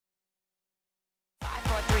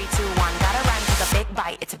3, 2, 1. Gotta run to the big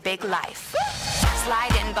bite. It's a big life. Slide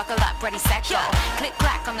in, buckle up, ready, set, go. Click,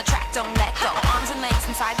 clack on the track, don't let go. Arms and legs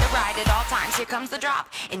inside the ride at all times. Here comes the drop.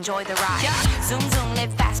 Enjoy the ride. Zoom, zoom,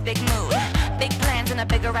 live fast, big mood. Big plans and a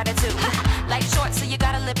bigger attitude. Life short, so you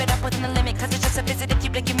gotta live it up within the limit. Cause it's just a visit if you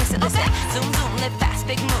blink, you miss it. Listen, zoom, zoom, live fast,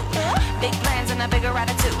 big mood. Big plans and a bigger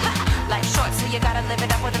attitude. Life short, so you gotta live it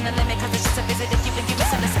up within the limit. Cause it's just a visit if you blink, you miss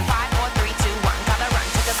it. Listen, 5, 4, 3, 2, 1. Gotta run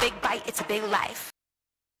to the big bite. It's a big life.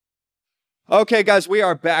 Okay, guys, we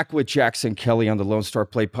are back with Jackson Kelly on the Lone Star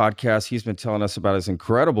Plate podcast. He's been telling us about his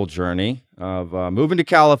incredible journey of moving to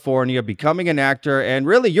California, becoming an actor, and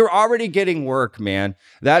really, you're already getting work, man.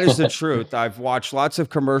 That is the truth. I've watched lots of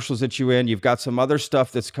commercials that you in. You've got some other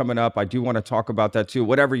stuff that's coming up. I do want to talk about that too,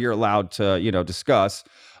 whatever you're allowed to, discuss.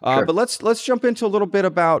 Sure. But let's jump into a little bit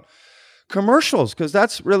about commercials, because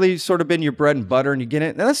that's really sort of been your bread and butter, and you get it.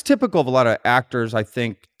 And that's typical of a lot of actors, I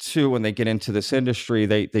think, too, when they get into this industry.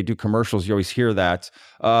 They do commercials. You always hear that.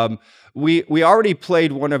 We already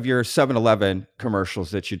played one of your 7-Eleven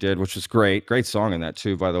commercials that you did, which was great. Great song in that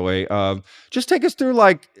too, by the way. Just take us through,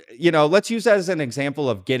 let's use that as an example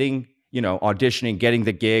of getting, auditioning, getting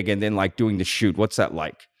the gig, and then doing the shoot. What's that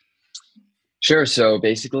like? Sure. So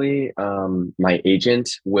basically, my agent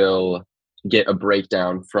will get a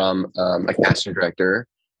breakdown from a casting director,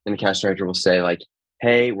 and the casting director will say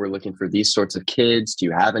hey, we're looking for these sorts of kids. Do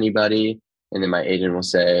you have anybody? And then my agent will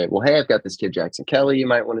say, well, hey, I've got this kid, Jackson Kelly, you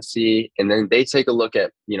might want to see. And then they take a look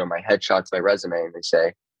at, my headshots, my resume, and they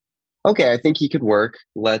say, okay, I think he could work.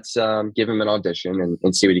 Let's give him an audition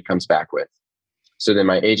and see what he comes back with. So then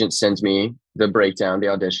my agent sends me the breakdown, the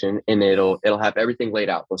audition, and it'll have everything laid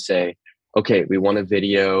out. They'll say, okay, we want a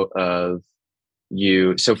video of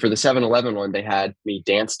you. So for the 7-Eleven one, they had me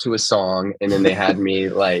dance to a song, and then they had me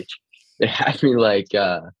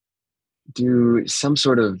do some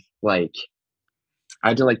sort of I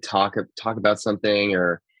had to talk about something,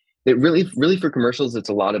 or it really for commercials, it's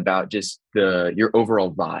a lot about just your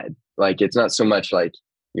overall vibe. It's not so much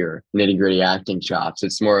your nitty gritty acting chops.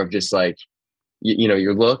 It's more of just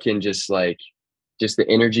your look and just the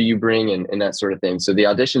energy you bring and that sort of thing. So the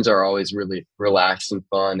auditions are always really relaxed and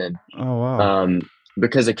fun. And oh, wow.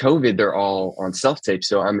 Because of COVID, they're all on self-tape.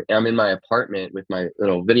 So I'm in my apartment with my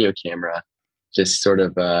little video camera, just sort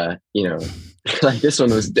of, this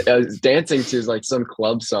one I was dancing to some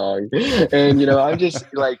club song. And, I'm just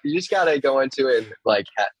you just got to go into it and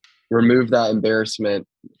remove that embarrassment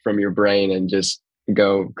from your brain and just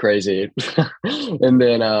go crazy. And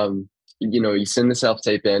then, you send the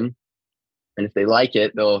self-tape in, and if they like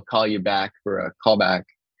it, they'll call you back for a callback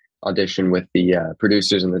audition with the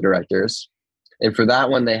producers and the directors. And for that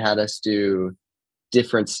one, they had us do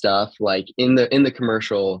different stuff. In the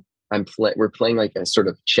commercial, we're playing a sort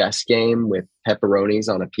of chess game with pepperonis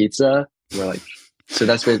on a pizza. We're so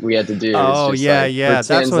that's what we had to do. Oh, yeah.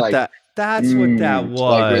 That's what that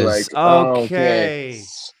was. Okay.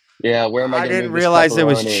 Yeah, where am I? I didn't realize it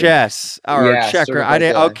was chess or checker. Sort of I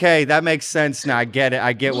didn't. Okay, that makes sense now. I get it.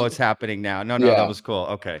 I get what's happening now. No, that was cool.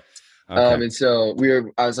 Okay. And so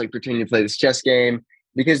I was pretending to play this chess game,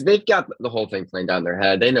 because they've got the whole thing playing down their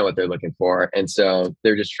head. They know what they're looking for. And so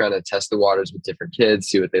they're just trying to test the waters with different kids,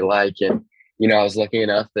 see what they like. And, I was lucky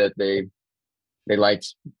enough that they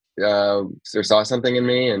liked, or saw something in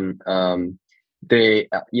me. And they,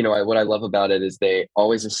 what I love about it is they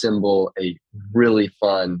always assemble a really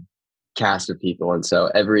fun cast of people. And so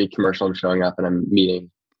every commercial I'm showing up and I'm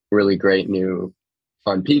meeting really great new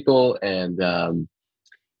fun people. And,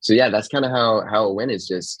 so yeah, that's kind of how it went. Is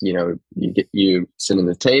just, you send in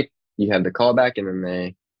the tape, you have the callback, and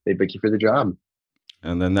then they book you for the job.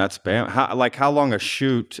 And then that's bam. How long a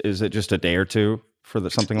shoot? Is it just a day or two for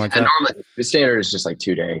something like that? Normally the standard is just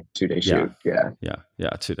 2-day shoot. Yeah.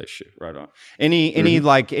 2-day shoot. Right on. Any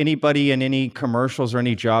anybody in any commercials or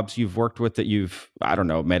any jobs you've worked with that you've, I don't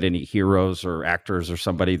know, met any heroes or actors or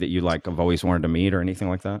somebody that you have always wanted to meet or anything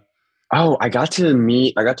like that? Oh, I got to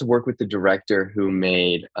work with the director who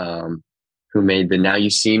made the Now You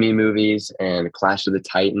See Me movies and Clash of the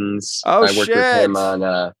Titans. Oh, I worked with him on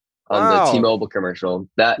the T-Mobile commercial.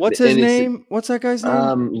 What's his name? What's that guy's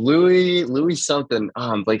name? Louis something.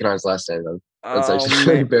 Oh, I'm blanking on his last name though. That's actually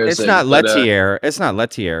really embarrassing. It's not Letier. It's not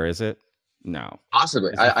Letier, is it? No.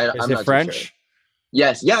 Possibly. Is it French? Sure.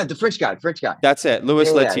 Yes. Yeah. The French guy. That's it. Louis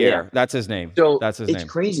Letier. Yeah. That's his name. So that's his name. It's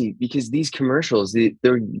crazy because these commercials,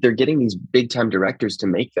 they're getting these big time directors to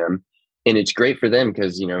make them. And it's great for them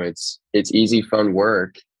because, it's easy, fun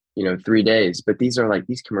work, 3 days. But these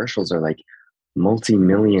commercials are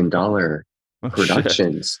multi-million-dollar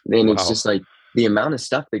productions. And it's just the amount of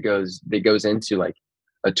stuff that goes into a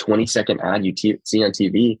 20-second ad you see on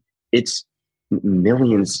TV. It's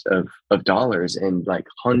millions of dollars and like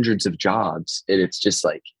hundreds of jobs. It's just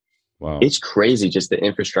like, Wow. it's crazy. Just the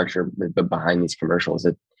infrastructure behind these commercials.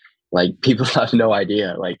 It like people have no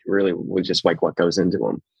idea, like really just like what goes into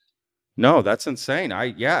them. No, that's insane.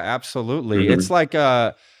 Yeah, absolutely. Mhm. It's like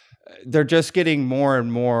they're just getting more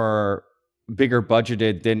and more bigger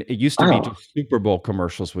budgeted than it used to be. Oh, Just Super Bowl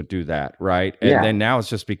commercials would do that, right? And yeah. then now it's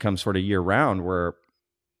just become sort of year round where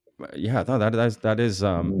yeah, no, that is that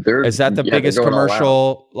the They're biggest going all out.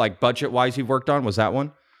 commercial like budget wise you've worked on? Was that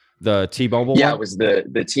one? The T-Mobile Yeah, one? it was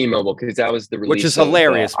the T-Mobile because that was the Which is release of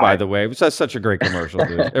hilarious, by the way. It was such a great commercial,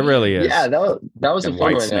 dude. It really is. yeah, that was a And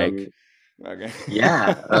fun White one. Snake. Okay.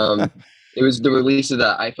 Yeah, it was the release of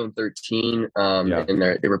the iPhone 13, Yeah. and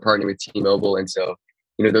they were partnering with T-Mobile, and so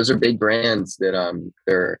those are big brands that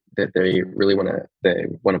they really want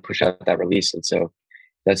to push out that release, and so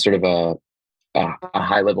that's sort of a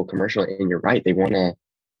high level commercial. And you're right, they want to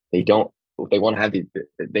have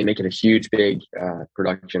they make it a huge big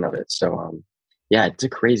production of it. So yeah, it's a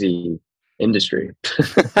crazy industry.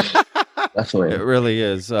 Definitely. It really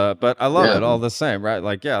is. But I love Yeah. it all the same, right?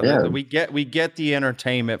 Like, yeah, Yeah. we get the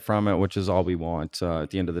entertainment from it, which is all we want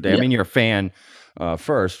at the end of the day. I Yeah. mean, you're a fan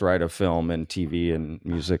first, right, of film and TV and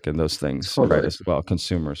music and those things, Totally. right, as well,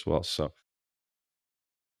 consumer as well. So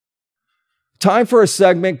time for a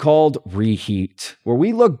segment called Reheat, where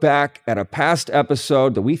we look back at a past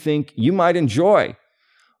episode that we think you might enjoy.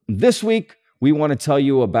 This week, we want to tell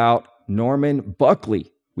you about Norman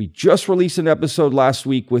Buckley. We just released an episode last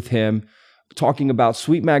week with him talking about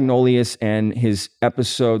Sweet Magnolias and his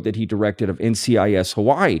episode that he directed of NCIS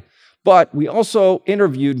Hawaii. But we also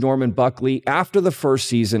interviewed Norman Buckley after the first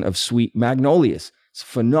season of Sweet Magnolias. It's a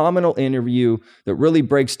phenomenal interview that really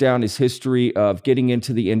breaks down his history of getting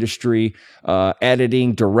into the industry,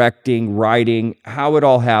 editing, directing, writing, how it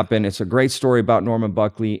all happened. It's a great story about Norman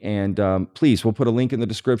Buckley. And please, we'll put a link in the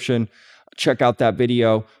description. Check out that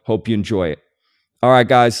video. Hope you enjoy it. All right,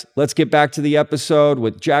 guys, let's get back to the episode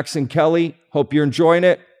with Jackson Kelly. Hope you're enjoying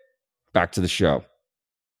it. Back to the show.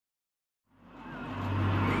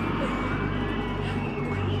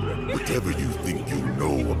 Whatever you think you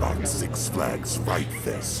know about Six Flags Fright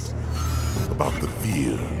Fest, about the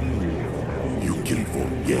fear, you can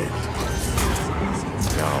forget.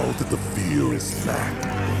 Now that the fear is back,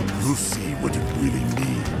 you'll see what it really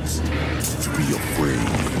means to be afraid.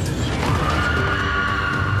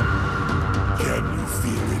 Can you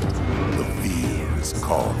feel it? The fear is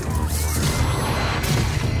calling.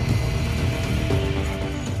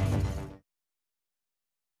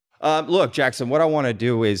 Look, Jackson, what I want to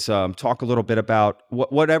do is talk a little bit about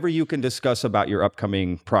whatever you can discuss about your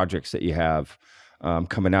upcoming projects that you have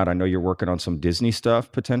coming out. I know you're working on some Disney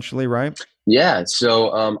stuff potentially, right? Yeah.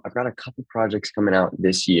 So I've got a couple projects coming out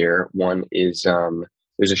this year. One is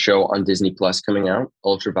there's a show on Disney Plus coming out,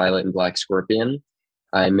 Ultraviolet and Black Scorpion.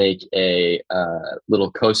 I make a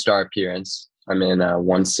little co-star appearance. I'm in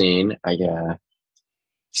one scene.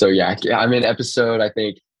 So yeah, I'm in episode, I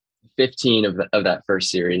think, 15 of that first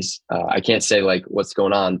series. I can't say like what's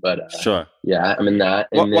going on, but Sure. yeah, I'm in that.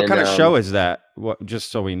 And What kind of show is that? What, just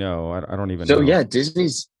so we know, I don't even know. So yeah,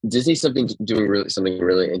 Disney's doing something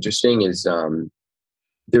really interesting is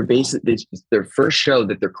they're basically their first show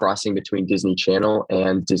that they're crossing between Disney Channel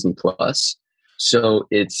and Disney Plus. So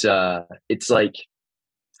it's like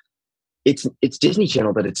it's Disney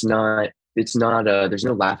Channel, but it's not there's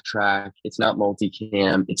no laugh track, it's not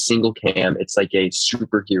multicam, it's single cam. It's like a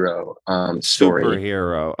superhero story.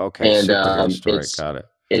 Superhero, okay. And superhero story. Got it.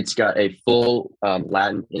 It's got a full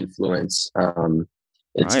Latin influence.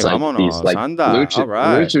 It's Ay, like vámonos, these like anda. All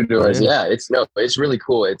right. luchadors. Yeah. Yeah, it's really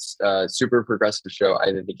cool. It's a super progressive show. I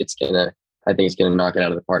think it's gonna knock it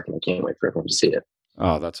out of the park, and I can't wait for everyone to see it.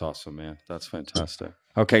 Oh, that's awesome, man. That's fantastic.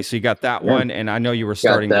 Okay, so you got that Yeah. one, and I know you were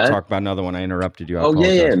starting to that. talk about another one. I interrupted you. I Oh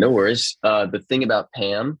apologize. yeah, no worries. The thing about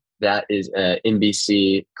Pam, that is a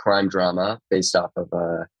NBC crime drama based off of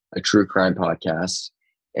a true crime podcast,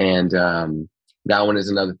 and that one is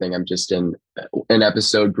another thing. I'm just in an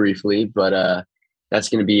episode briefly, but that's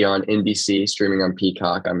going to be on NBC streaming on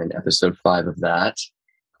Peacock. I'm in episode 5 of that,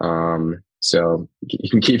 so you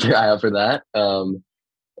can keep your eye out for that.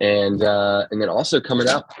 And then also coming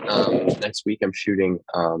up next week, I'm shooting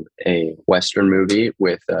a Western movie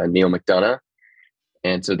with Neil McDonough,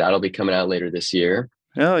 and so that'll be coming out later this year.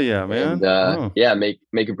 Hell yeah, man. And yeah, make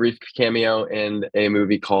a brief cameo in a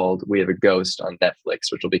movie called We Have a Ghost on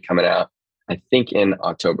Netflix, which will be coming out, I think, in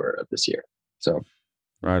October of this year. So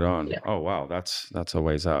Right on. Yeah. Oh wow, that's a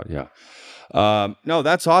ways out. Yeah. No,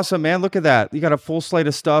 that's awesome, man. Look at that. You got a full slate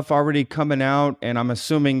of stuff already coming out, and I'm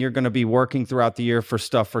assuming you're going to be working throughout the year for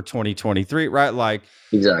stuff for 2023, right? Like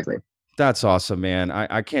exactly. That's awesome, man.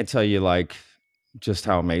 I can't tell you like just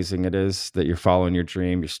how amazing it is that you're following your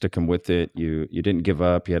dream, you're sticking with it. You didn't give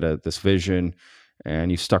up. You had this vision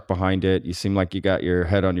and you stuck behind it. You seem like you got your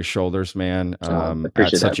head on your shoulders, man, at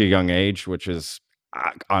Appreciate that. such a young age, which is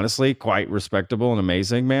honestly quite respectable and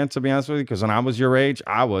amazing, man, to be honest with you. Because when I was your age,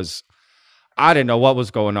 I didn't know what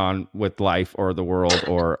was going on with life or the world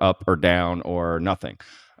or up or down or nothing.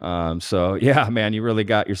 So yeah, man, you really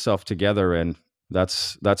got yourself together, and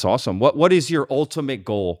that's awesome. What is your ultimate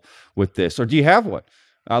goal with this, or do you have one?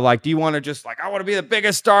 Like, do you want to just like, I want to be the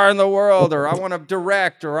biggest star in the world, or I want to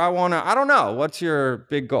direct, or I don't know. What's your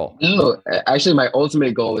big goal? No, actually, my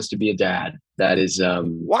ultimate goal is to be a dad. That is, I feel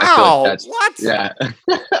Wow. like that's, What? yeah,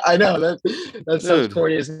 I know that sounds Dude.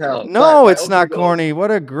 corny as hell. No, but it's not goal, corny.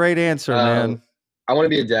 What a great answer, man. I want to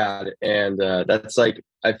be a dad, and that's like,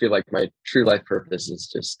 I feel like my true life purpose is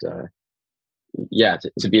just, yeah,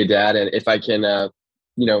 to be a dad. And if I can,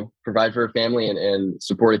 provide for a family and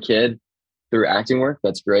support a kid through acting work,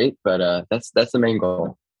 that's great. But that's the main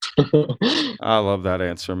goal. I love that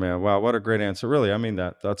answer, man. Wow, what a great answer. Really, I mean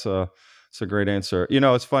that. It's a great answer. You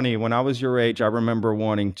know, it's funny. When I was your age, I remember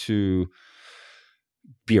wanting to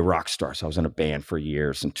be a rock star. So I was in a band for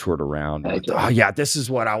years and toured around. And Okay. oh yeah, this is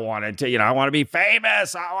what I wanted to. I want to be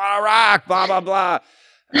famous. I want to rock. Blah blah blah.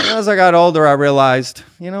 And as I got older, I realized,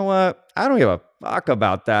 you know what? I don't give a fuck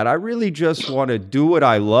about that. I really just want to do what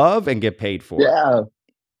I love and get paid for it. Yeah.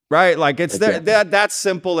 Right? Like it's Exactly. that's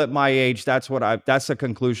simple at my age. That's the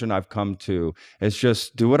conclusion I've come to. It's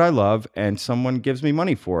just do what I love and someone gives me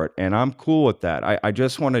money for it. And I'm cool with that. I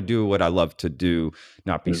just want to do what I love to do,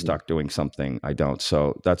 not be Mhm. stuck doing something I don't.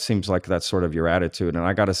 So that seems like that's sort of your attitude. And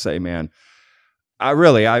I gotta say, man,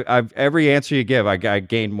 I've every answer you give, I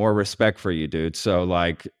gained more respect for you, dude. So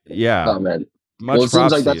like, yeah, Oh man. Well, much it seems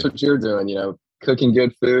props like to that's you. what you're doing, cooking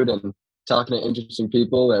good food and talking to interesting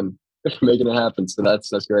people and making it happen. So that's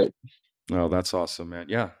great. Oh, that's awesome, man.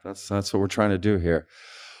 Yeah, that's what we're trying to do here.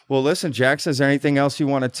 Well, listen, Jackson, is there anything else you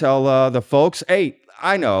want to tell the folks? Hey,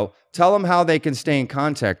 I know. Tell them how they can stay in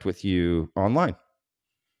contact with you online.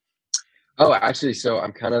 Oh, actually, so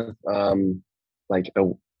I'm kind of like a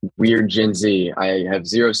weird Gen Z. I have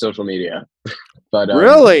zero social media, but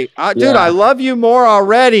Really? Dude, I yeah. love you more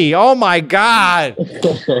already. Oh my God.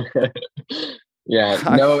 Yeah,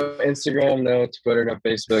 no Instagram, no Twitter, no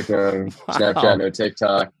Facebook, no Wow. Snapchat, no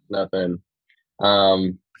TikTok, nothing.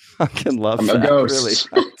 Fucking love I'm a that. ghost.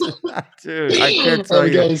 Really. Dude, I can't I'm tell a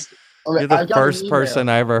you. ghost. You're the I've got an first email. person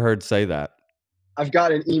I ever heard say that. I've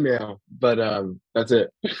got an email, but that's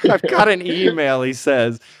it. I've got an email, he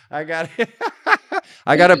says. I got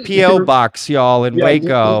a P.O. box, y'all, in Yeah,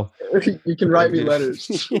 Waco. you can write me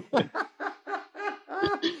letters.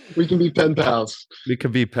 We can be pen pals. We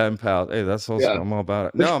could be pen pals. Hey, that's awesome. Yeah. I'm all about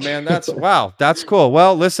it. No, man, wow. That's cool.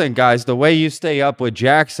 Well, listen, guys, the way you stay up with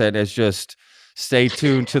Jackson is just stay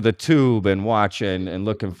tuned to the tube and watching and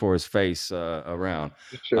looking for his face around.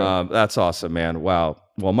 Sure. That's awesome, man. Wow.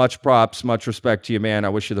 Well, much props, much respect to you, man. I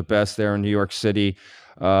wish you the best there in New York City.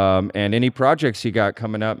 And any projects you got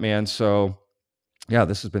coming up, man. So yeah,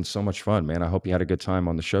 this has been so much fun, man. I hope you had a good time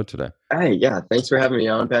on the show today. Hey, yeah, thanks for having me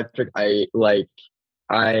on, Patrick. I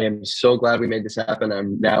am so glad we made this happen.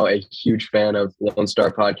 I'm now a huge fan of Lone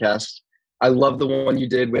Star Podcast. I love the one you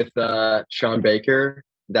did with Sean Baker.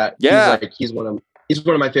 Yeah. He's one of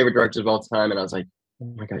my favorite directors of all time. And I was like,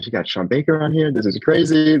 oh my gosh, you got Sean Baker on here. This is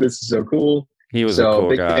crazy. This is so cool. He was a cool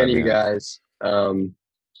big guy, fan of you man. guys.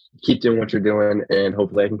 Keep doing what you're doing, and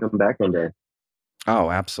hopefully I can come back one day.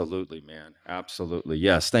 Oh, absolutely, man. Absolutely.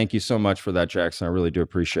 Yes. Thank you so much for that, Jackson. I really do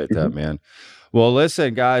appreciate that, man. Well,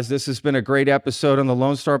 listen, guys, this has been a great episode on the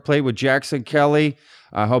Lone Star Plate with Jackson Kelly.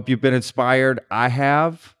 I hope you've been inspired. I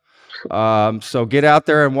have. So get out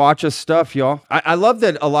there and watch us stuff, y'all. I love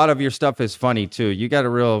that a lot of your stuff is funny too. You got a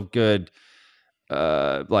real good,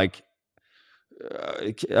 timing,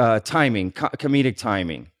 comedic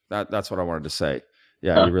timing. That's what I wanted to say.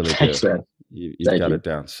 Yeah, you really do. Thanks, man. You've Thank got you. it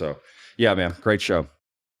down. So yeah, man, great show.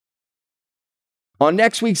 On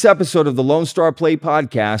next week's episode of the Lone Star Play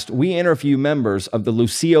podcast, we interview members of the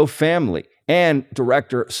Lucio family and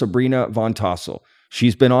director Sabrina Von Tassel.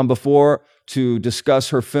 She's been on before to discuss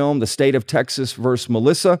her film, The State of Texas vs.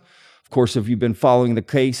 Melissa. Of course, if you've been following the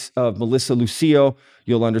case of Melissa Lucio,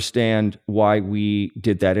 you'll understand why we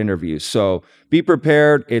did that interview. So be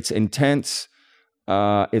prepared. It's intense,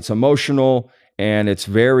 it's emotional, and it's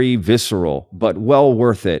very visceral, but well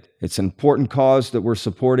worth it. It's an important cause that we're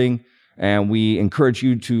supporting, and we encourage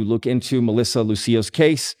you to look into Melissa Lucio's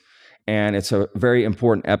case, and it's a very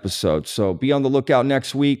important episode. So be on the lookout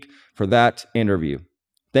next week for that interview.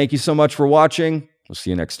 Thank you so much for watching. We'll see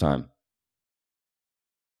you next time.